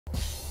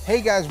Hey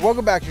guys,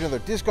 welcome back to another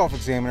Disc Golf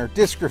Examiner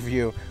disc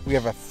review. We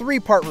have a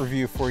three-part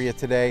review for you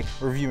today,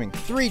 reviewing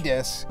 3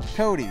 discs.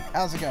 Cody,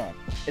 how's it going?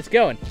 It's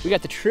going. We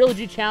got the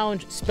Trilogy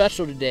Challenge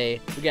special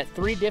today. We got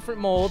 3 different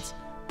molds.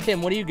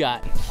 Tim, what do you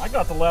got? I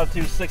got the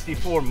Latitude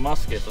 64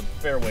 Musket, the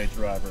Fairway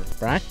Driver.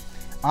 Brian?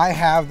 I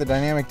have the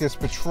Dynamic Disc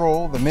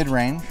Patrol, the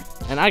mid-range.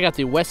 And I got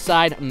the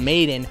Westside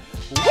Maiden.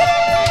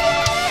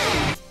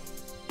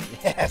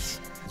 Yes.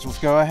 So let's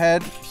go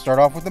ahead, start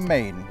off with the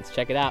Maiden. Let's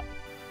check it out.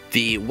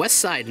 The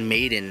Westside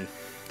Maiden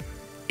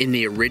in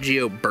the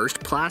Origio burst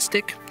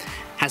plastic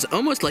has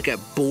almost like a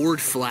board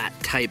flat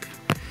type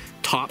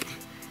top.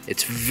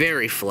 It's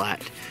very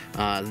flat.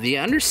 The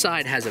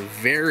underside has a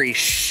very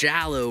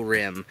shallow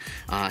rim,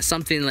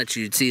 something that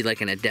you'd see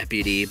like in a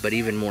Deputy, but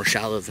even more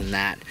shallow than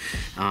that.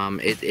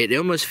 It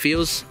almost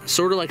feels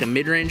sort of like a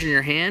mid-range in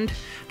your hand,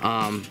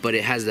 but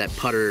it has that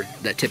putter,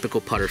 that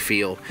typical putter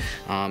feel.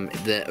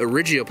 The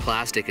Origio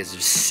plastic is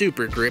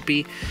super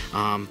grippy,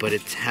 but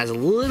it has a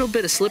little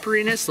bit of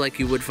slipperiness like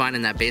you would find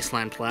in that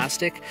baseline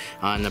plastic,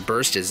 and the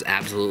burst is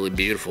absolutely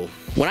beautiful.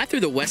 When I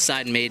threw the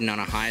Westside Maiden on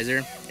a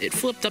hyzer, it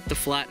flipped up the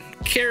flat,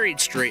 carried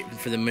straight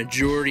for the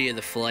majority of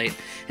the flight,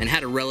 and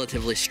had a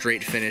relatively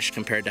straight finish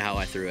compared to how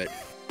I threw it.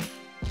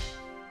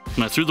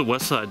 When I threw the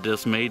Westside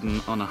Discs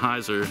Maiden on a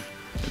hyzer,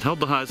 it held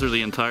the hyzer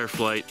the entire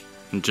flight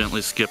and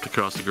gently skipped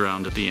across the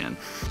ground at the end.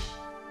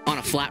 On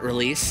a flat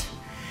release,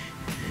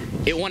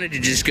 it wanted to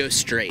just go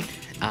straight.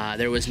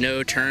 There was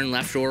no turn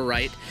left or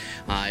right.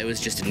 It was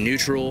just a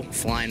neutral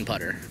flying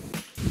putter.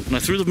 When I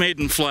threw the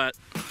Maiden flat,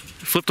 it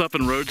flipped up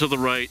and rode to the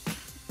right,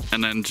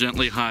 and then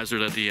gently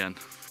hyzered at the end.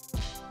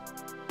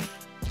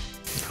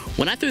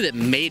 When I threw the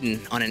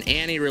Maiden on an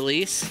Annie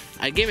release,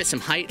 I gave it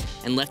some height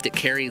and left it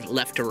carry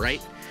left to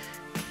right.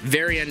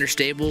 Very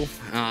understable.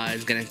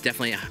 It's gonna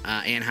definitely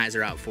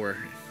Anheuser out for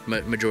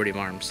majority of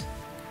arms.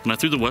 When I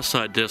threw the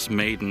Westside Discs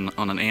Maiden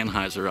on an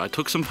Anheuser, I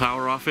took some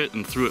power off it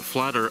and threw it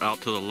flatter out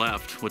to the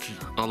left, which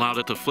allowed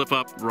it to flip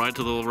up, ride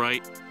to the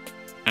right,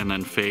 and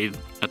then fade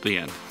at the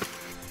end.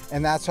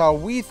 And that's how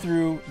we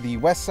threw the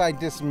Westside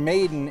Disc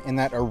Maiden in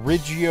that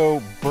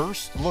Origio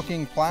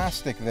burst-looking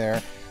plastic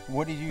there.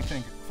 What did you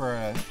think for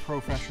a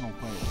professional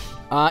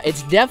player?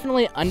 It's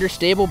definitely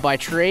understable by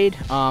trade,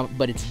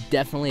 but it's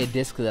definitely a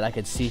disc that I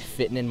could see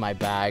fitting in my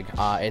bag.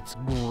 It's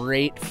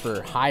great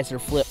for hyzer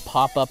flip,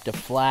 pop up to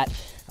flat.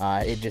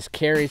 It just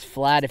carries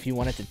flat if you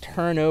want it to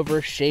turn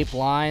over, shape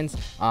lines.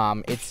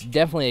 It's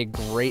definitely a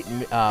great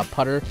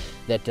putter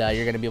that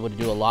you're going to be able to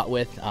do a lot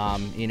with.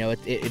 You know,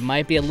 it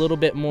might be a little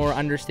bit more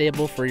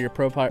understable for your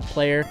pro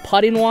player.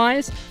 Putting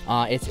wise,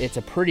 it's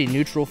a pretty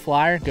neutral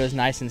flyer. It goes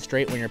nice and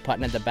straight when you're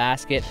putting at the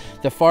basket.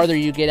 The farther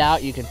you get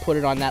out, you can put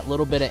it on that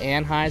little bit of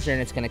Anheuser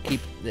and it's going to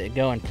keep it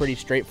going pretty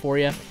straight for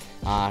you.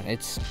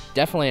 It's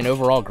definitely an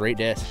overall great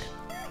disc.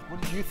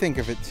 What did you think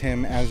of it,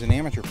 Tim, as an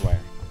amateur player?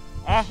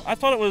 I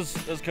thought it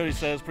was, as Cody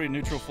says, pretty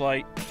neutral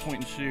flight, point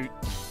and shoot,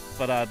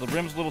 but the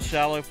rim's a little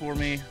shallow for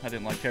me. I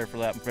didn't care for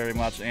that very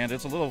much, and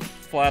it's a little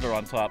flatter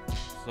on top,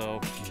 so.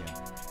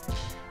 Yeah.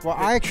 Well,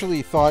 I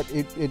actually thought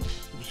it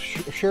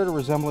shared a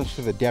resemblance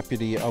to the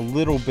Deputy a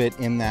little bit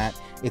in that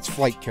its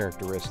flight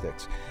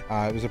characteristics.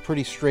 It was a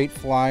pretty straight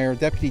flyer.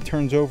 Deputy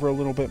turns over a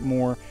little bit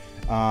more,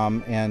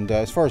 and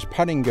as far as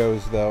putting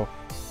goes, though,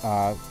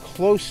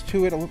 close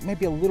to it,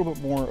 maybe a little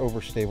bit more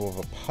overstable of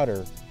a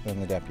putter than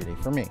the Deputy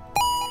for me.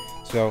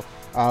 So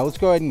let's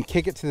go ahead and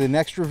kick it to the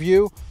next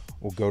review.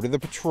 We'll go to the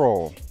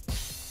Patrol.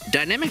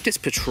 Dynamic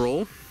Disc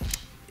Patrol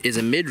is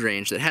a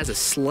mid-range that has a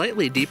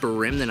slightly deeper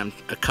rim than I'm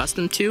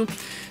accustomed to.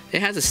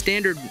 It has a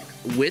standard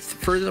width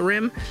for the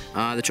rim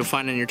that you'll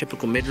find in your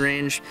typical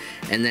mid-range,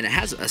 and then it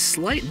has a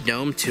slight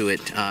dome to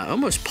it,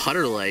 almost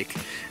putter-like,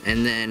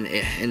 and then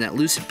in that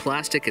lucid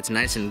plastic, it's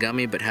nice and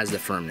gummy but has the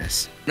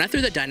firmness. When I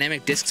threw the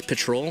Dynamic Discs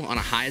Patrol on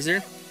a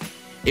hyzer,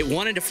 it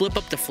wanted to flip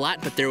up the flat,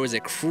 but there was a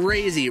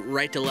crazy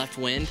right to left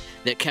wind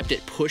that kept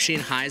it pushing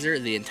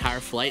hyzer the entire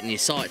flight, and you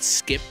saw it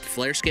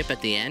flare skip at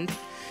the end.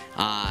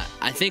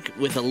 I think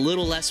with a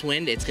little less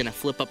wind, it's gonna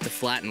flip up the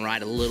flat and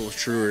ride a little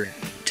truer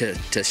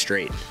to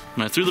straight.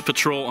 When I threw the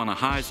Patrol on a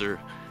hyzer,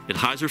 it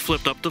hyzer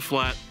flipped up the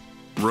flat,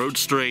 rode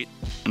straight,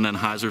 and then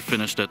hyzer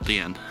finished at the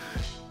end.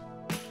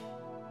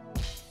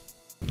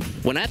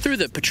 When I threw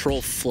the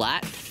Patrol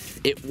flat,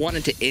 it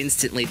wanted to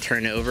instantly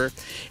turn over.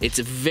 It's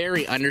a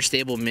very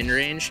understable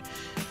mid-range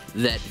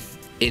that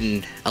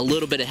in a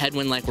little bit of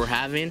headwind like we're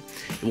having,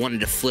 it wanted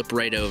to flip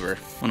right over.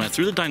 When I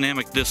threw the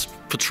Dynamic Disc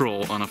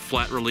Patrol on a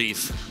flat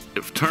release,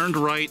 it turned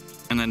right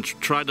and then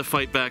tried to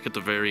fight back at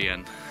the very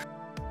end.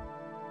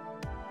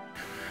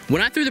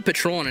 When I threw the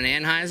Patrol on an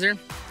Anheuser,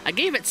 I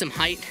gave it some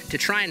height to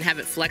try and have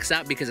it flex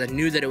out because I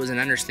knew that it was an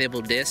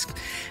understable disc.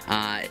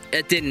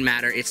 It didn't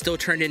matter. It still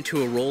turned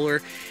into a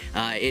roller.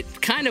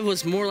 It kind of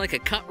was more like a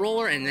cut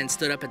roller and then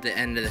stood up at the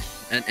end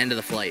of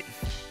the flight.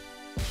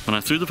 When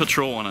I threw the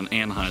Patrol on an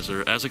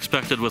Anheuser, as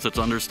expected with its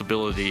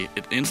understability,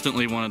 it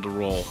instantly wanted to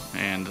roll,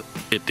 and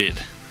it did.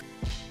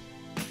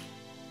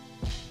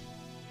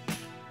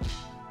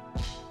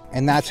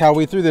 And that's how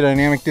we threw the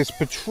Dynamic Disc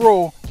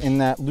Patrol in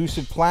that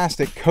lucid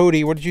plastic.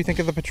 Cody, what did you think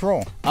of the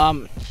Patrol?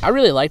 I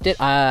really liked it.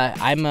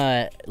 I'm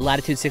a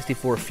Latitude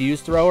 64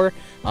 fuse thrower,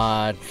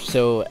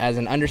 so as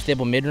an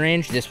understable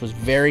mid-range, this was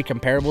very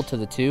comparable to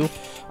the two.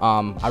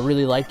 I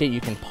really liked it.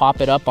 You can pop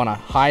it up on a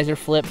hyzer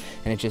flip,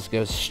 and it just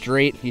goes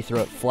straight. You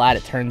throw it flat,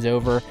 it turns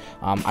over.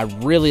 I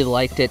really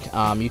liked it.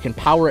 You can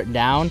power it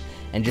down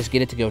and just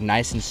get it to go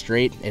nice and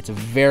straight. It's a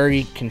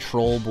very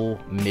controllable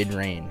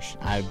mid-range.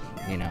 I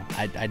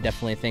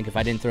definitely think if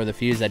I didn't throw the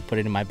fuse, I'd put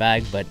it in my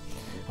bag, but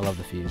I love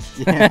the fuse.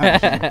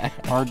 Yeah,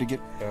 hard to get.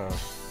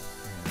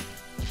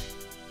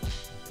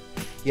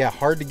 Yeah,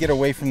 hard to get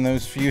away from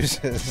those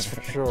fuses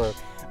for sure.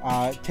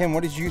 Tim,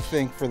 what did you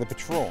think for the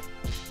Patrol?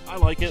 I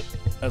like it,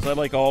 as I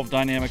like all of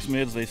Dynamics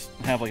mids. They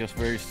have like a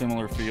very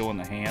similar feel in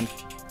the hand,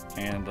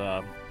 and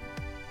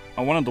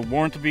I wanted the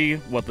warrant to be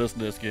what this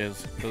disc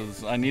is,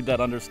 because I need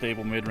that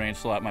understable mid-range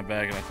slot in my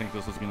bag, and I think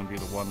this is going to be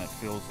the one that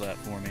fills that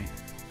for me.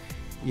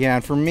 Yeah,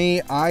 and for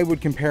me, I would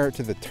compare it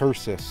to the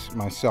Tersis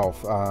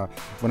myself.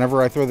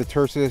 Whenever I throw the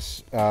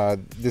Tersis,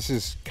 this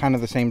is kind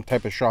of the same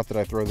type of shot that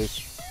I would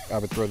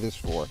throw this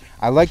for.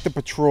 I like the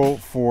Patrol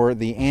for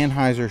the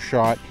Anheuser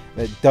shot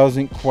that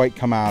doesn't quite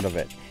come out of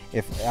it.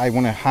 If I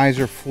want to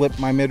hyzer flip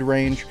my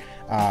mid-range,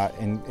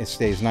 and it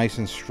stays nice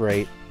and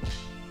straight,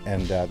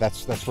 and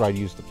that's what I'd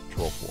use the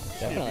Patrol for.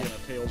 Definitely.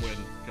 Yeah, a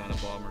tailwind kind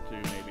of bomber too,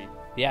 maybe.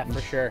 Yeah,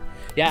 for sure.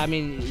 Yeah, I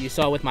mean, you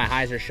saw with my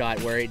hyzer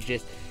shot where it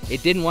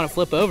didn't want to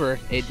flip over.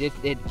 It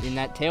in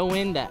that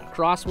tailwind, that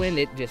crosswind,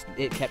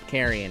 it kept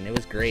carrying. It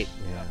was great.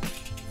 Yeah,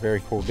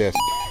 very cool disc.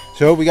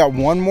 So we got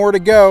one more to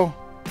go.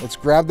 Let's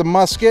grab the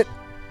Musket,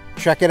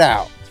 check it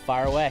out. Let's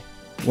fire away.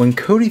 When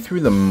Cody threw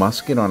the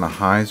Musket on a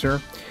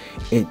hyzer,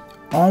 it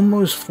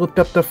almost flipped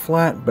up the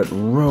flat, but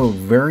rode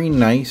very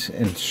nice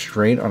and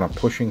straight on a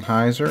pushing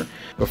hyzer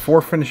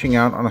before finishing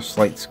out on a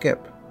slight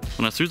skip.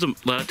 When I threw the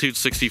Latitude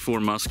 64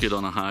 Musket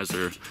on a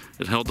hyzer,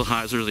 it held the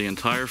hyzer the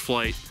entire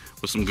flight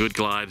with some good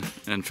glide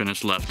and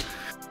finished left.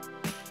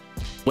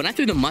 When I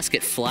threw the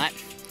Musket flat,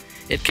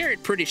 it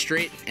carried pretty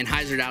straight and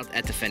hyzered out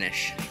at the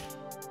finish.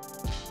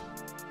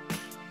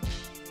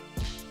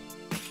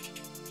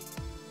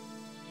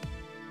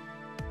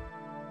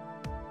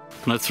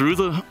 When I threw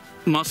the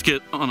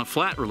Musket on a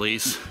flat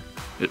release,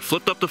 it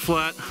flipped up the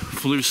flat,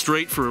 flew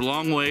straight for a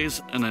long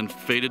ways, and then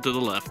faded to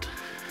the left.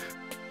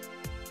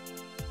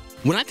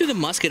 When I threw the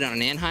Musket on an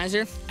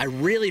Anheuser, I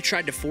really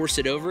tried to force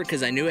it over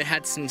because I knew it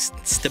had some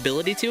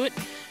stability to it,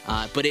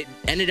 but it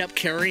ended up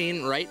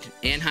carrying right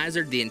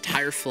Anheuser the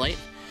entire flight.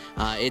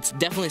 It's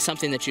definitely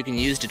something that you can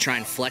use to try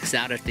and flex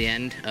out at the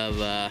end of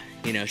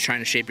trying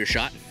to shape your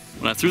shot.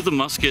 When I threw the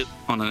Musket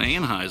on an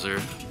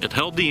Anheuser, it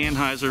held the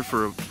Anheuser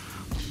for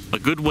a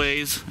good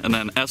ways, and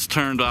then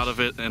S-turned out of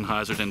it and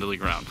hyzered into the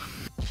ground.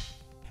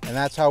 And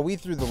that's how we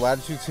threw the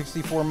Latitude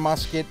 64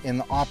 Musket in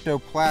the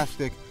Opto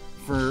Plastic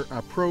for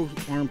a pro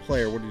arm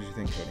player. What did you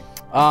think,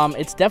 Cody?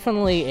 It's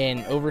definitely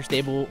an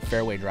overstable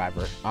fairway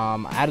driver.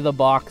 Out of the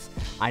box,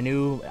 I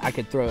knew I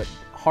could throw it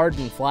hard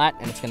and flat,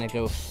 and it's going to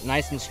go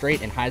nice and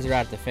straight and hyzer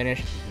out at the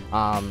finish.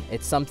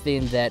 It's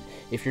something that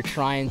if you're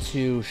trying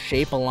to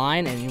shape a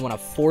line and you want to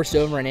force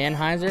over an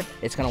Anheuser,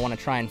 it's going to want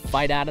to try and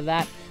fight out of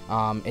that.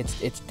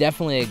 It's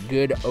definitely a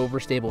good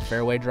overstable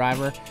fairway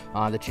driver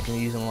that you can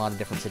use in a lot of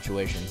different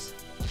situations.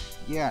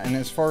 Yeah, and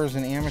as far as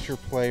an amateur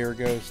player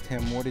goes,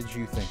 Tim, what did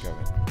you think of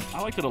it?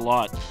 I liked it a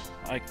lot.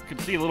 I could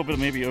see a little bit of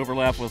maybe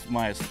overlap with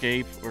my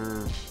Escape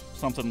or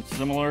something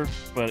similar,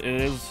 but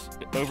it is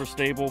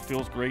overstable,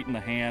 feels great in the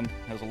hand,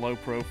 has a low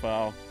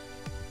profile,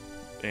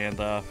 and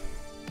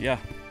yeah,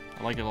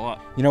 I like it a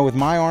lot. You know, with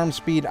my arm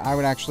speed, I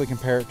would actually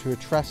compare it to a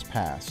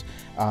Trespass.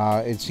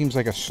 It seems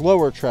like a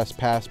slower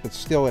Trespass, but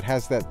still it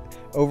has that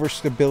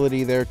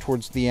overstability there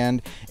towards the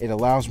end. It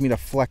allows me to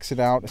flex it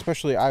out,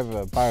 especially I have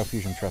a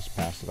Biofusion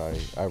Trespass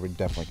that I would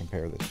definitely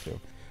compare this to.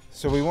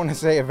 So we want to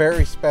say a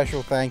very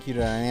special thank you to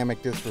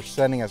Dynamic Discs for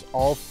sending us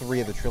all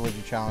 3 of the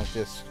Trilogy Challenge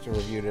discs to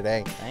review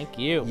today. Thank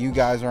you. You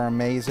guys are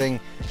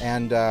amazing,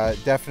 and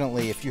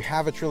definitely if you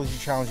have a Trilogy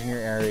Challenge in your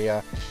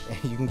area,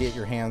 you can get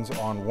your hands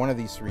on one of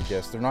these 3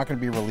 discs. They're not going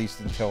to be released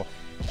until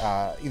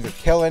either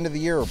tail end of the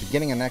year or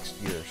beginning of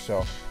next year,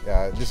 so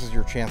this is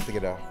your chance to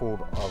get a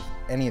hold of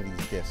any of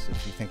these discs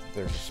if you think that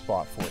there's a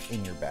spot for it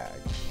in your bag.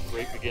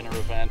 Great beginner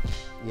event.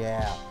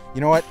 Yeah. You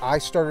know what? I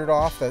started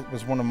off, that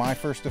was one of my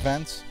first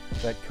events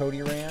that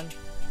Cody ran.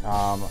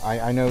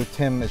 I know,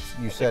 Tim,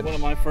 you said... One of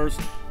my first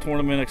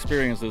tournament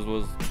experiences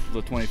was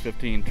the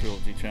 2015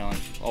 Trilogy Challenge,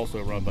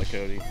 also run by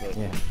Cody. But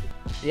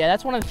yeah,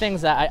 that's one of the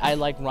things that I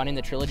like running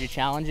the Trilogy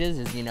Challenges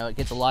is, you know, it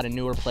gets a lot of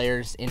newer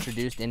players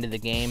introduced into the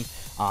game.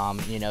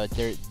 You know,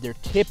 they're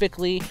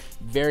typically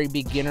very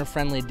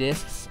beginner-friendly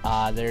discs.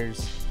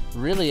 There's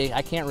really,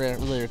 I can't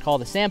really recall.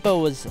 The Sampo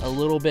was a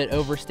little bit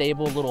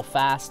overstable, a little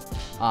fast,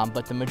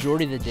 but the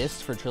majority of the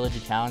discs for Trilogy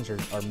Challenge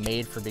are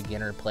made for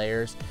beginner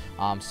players.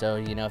 So,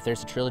 you know, if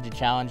there's a Trilogy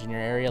Challenge in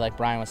your area, like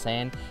Brian was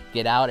saying,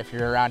 get out. If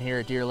you're around here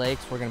at Deer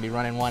Lakes, we're going to be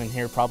running one in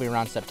here probably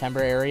around September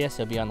area,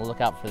 so be on the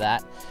lookout for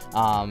that.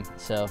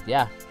 So,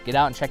 yeah, get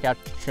out and check out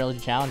Trilogy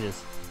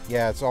Challenges.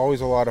 Yeah, it's always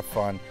a lot of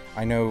fun.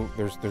 I know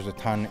there's a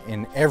ton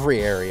in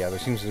every area. There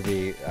seems to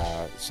be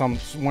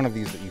one of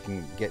these that you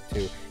can get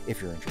to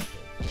if you're interested.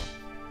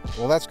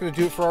 Well, that's going to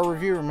do it for our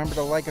review. Remember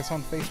to like us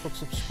on Facebook,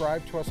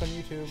 subscribe to us on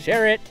YouTube.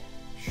 Share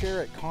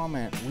it,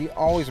 comment. We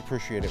always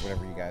appreciate it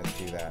whenever you guys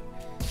do that.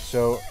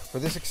 So for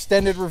this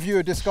extended review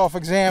of Disc Golf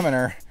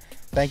Examiner,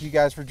 thank you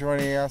guys for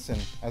joining us,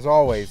 and as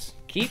always,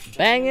 keep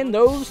banging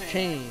those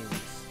chains.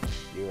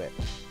 Do it.